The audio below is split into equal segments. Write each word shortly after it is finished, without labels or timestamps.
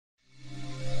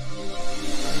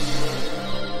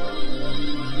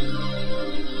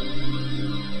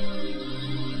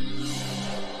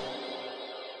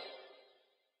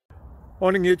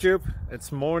Morning YouTube,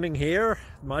 it's morning here.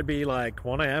 It might be like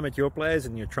 1 a.m. at your place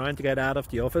and you're trying to get out of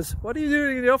the office. What are you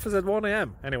doing in the office at 1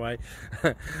 a.m? Anyway,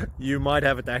 you might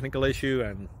have a technical issue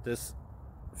and this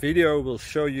video will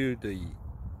show you the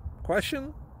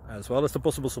question as well as the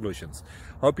possible solutions.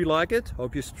 Hope you like it,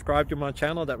 hope you subscribe to my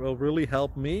channel. That will really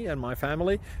help me and my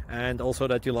family, and also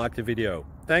that you like the video.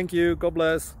 Thank you, God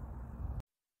bless.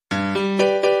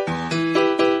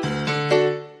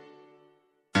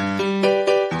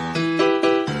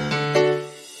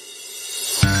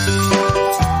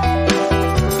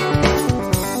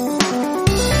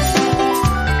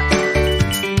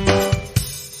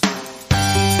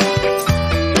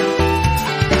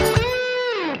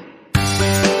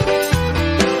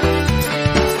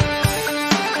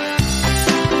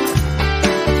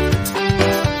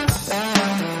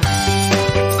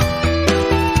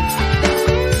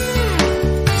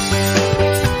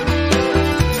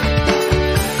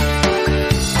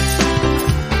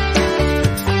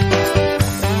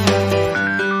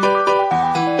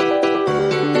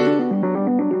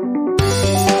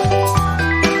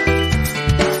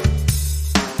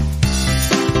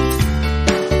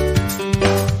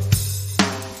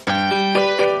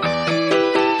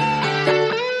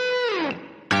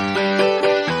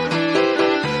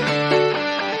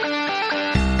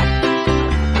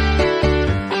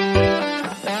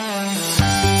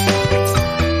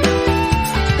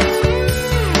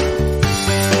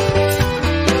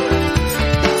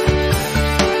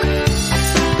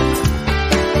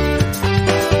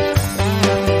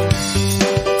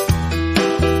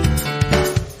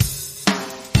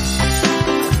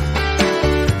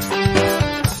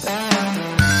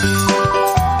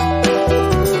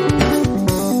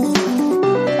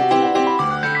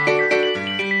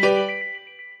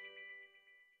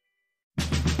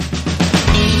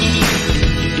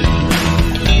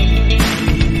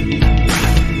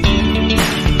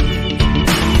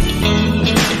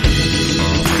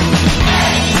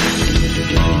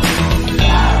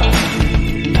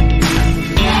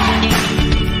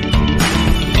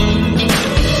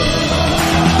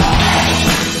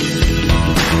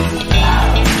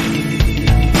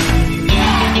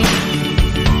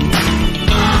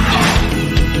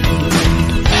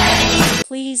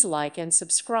 Please like and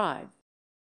subscribe.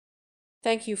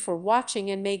 Thank you for watching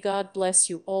and may God bless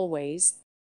you always.